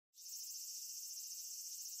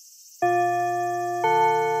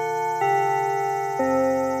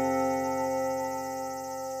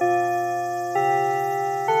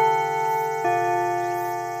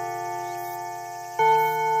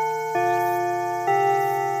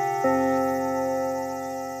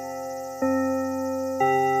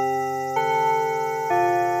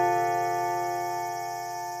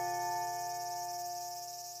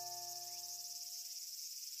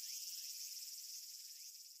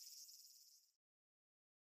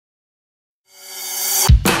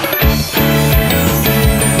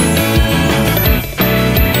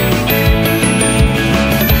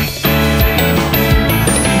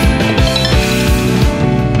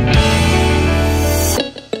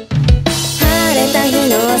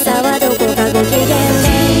朝はどこかごきげんで、小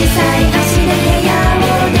さい足で部屋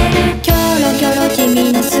を出る、キョロキョロ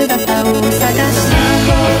君の姿を探して、魔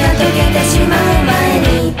法が解けてしまう前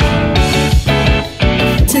に、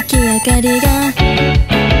月明かりが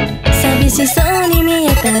寂しそうに見え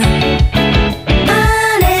た、あれ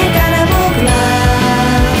から僕は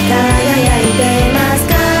輝いてます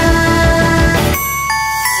か。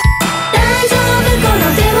大丈夫この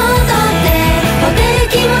手を取って持てる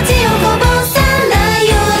気持ちをこぼさない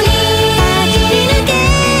ように、走り抜け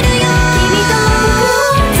るよ君と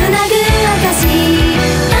つなぐ証、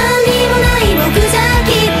何にもない僕じゃき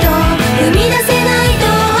っと踏み出せないと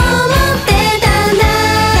思ってたんだ。だ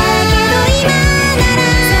けど今なら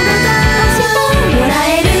背中を押してもら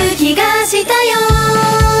える気がしたよ。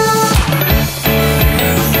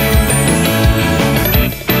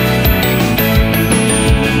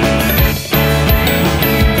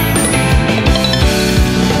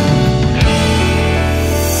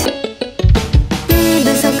不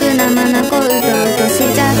足なまなこうとうとし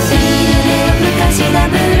ちゃって、昼寝夜更かしダ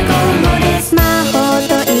ブルコンボです。魔法と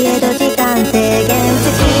いえど時間制限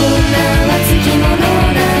付き、女はつきもの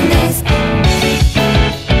なんです。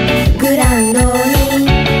グラウンドに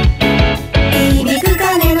響く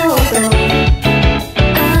鐘の音、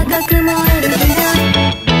赤く燃える火が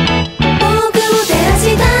僕を照らし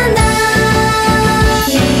たんだ。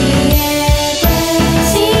消えて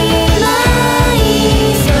しまい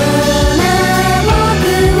そうな僕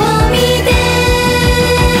を見て、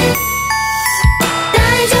大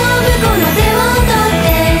丈夫この手を取って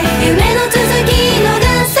夢の続き逃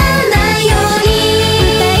さないように、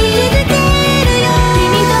歌い続けるよ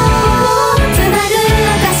君とつなぐ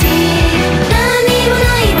証、何にもな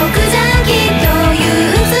い僕じゃきっと憂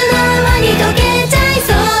鬱な輪に溶けちゃいそ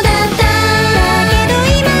うだった。だけど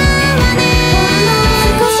今はね、ほんの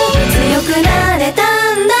少し強くなれた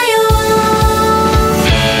んだよ。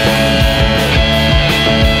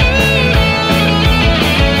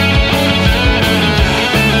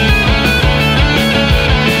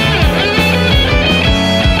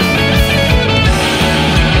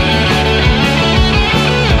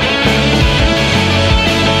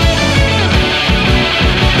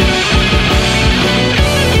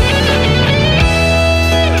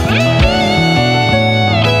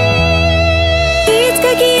いつか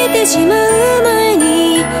消えてしまう